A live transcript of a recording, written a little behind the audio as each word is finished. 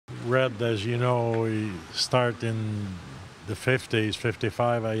Red, as you know, he started in the 50s,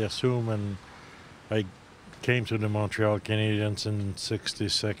 55, I assume, and I came to the Montreal Canadiens in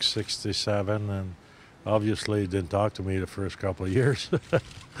 66, 67, and obviously didn't talk to me the first couple of years.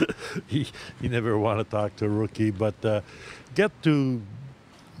 He never wanted to talk to a rookie, but get to,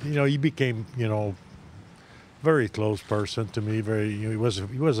 he became, very close person to me. He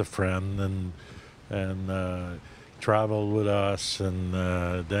was a friend, and traveled with us. And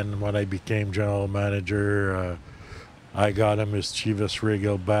then when I became general manager, I got him his Chivas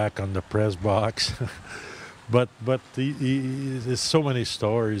Regal back on the press box. but there's so many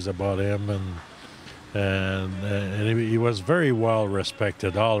stories about him, and he was very well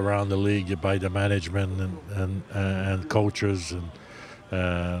respected all around the league by the management and coaches, and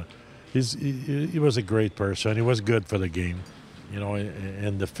he was a great person. He was good for the game.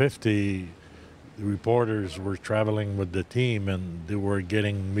 In the 50, the reporters were traveling with the team, and they were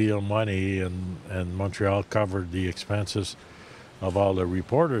getting meal money, and Montreal covered the expenses of all the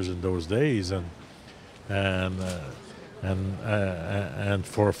reporters in those days, and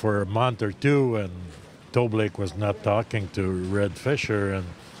for a month or two, and Toblake was not talking to Red Fischer,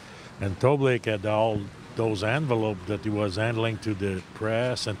 and Toblake had all those envelopes that he was handling to the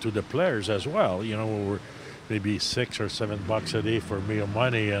press and to the players as well. Were maybe $6 or $7 a day for meal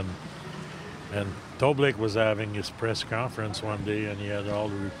money, and Toblake was having his press conference one day, and he had all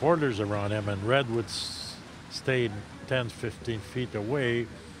the reporters around him, and Red would stay 10, 15 feet away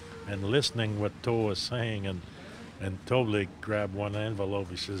and listening what To was saying, and Toblake grabbed one envelope.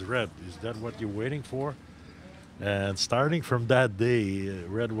 He says, "Red, is that what you're waiting for?" And starting from that day,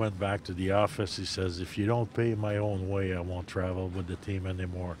 Red went back to the office. He says, "If you don't pay my own way, I won't travel with the team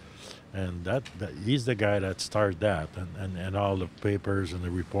anymore." And that he's the guy that started that, and all the papers and the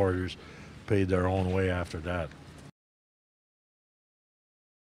reporters paid their own way after that.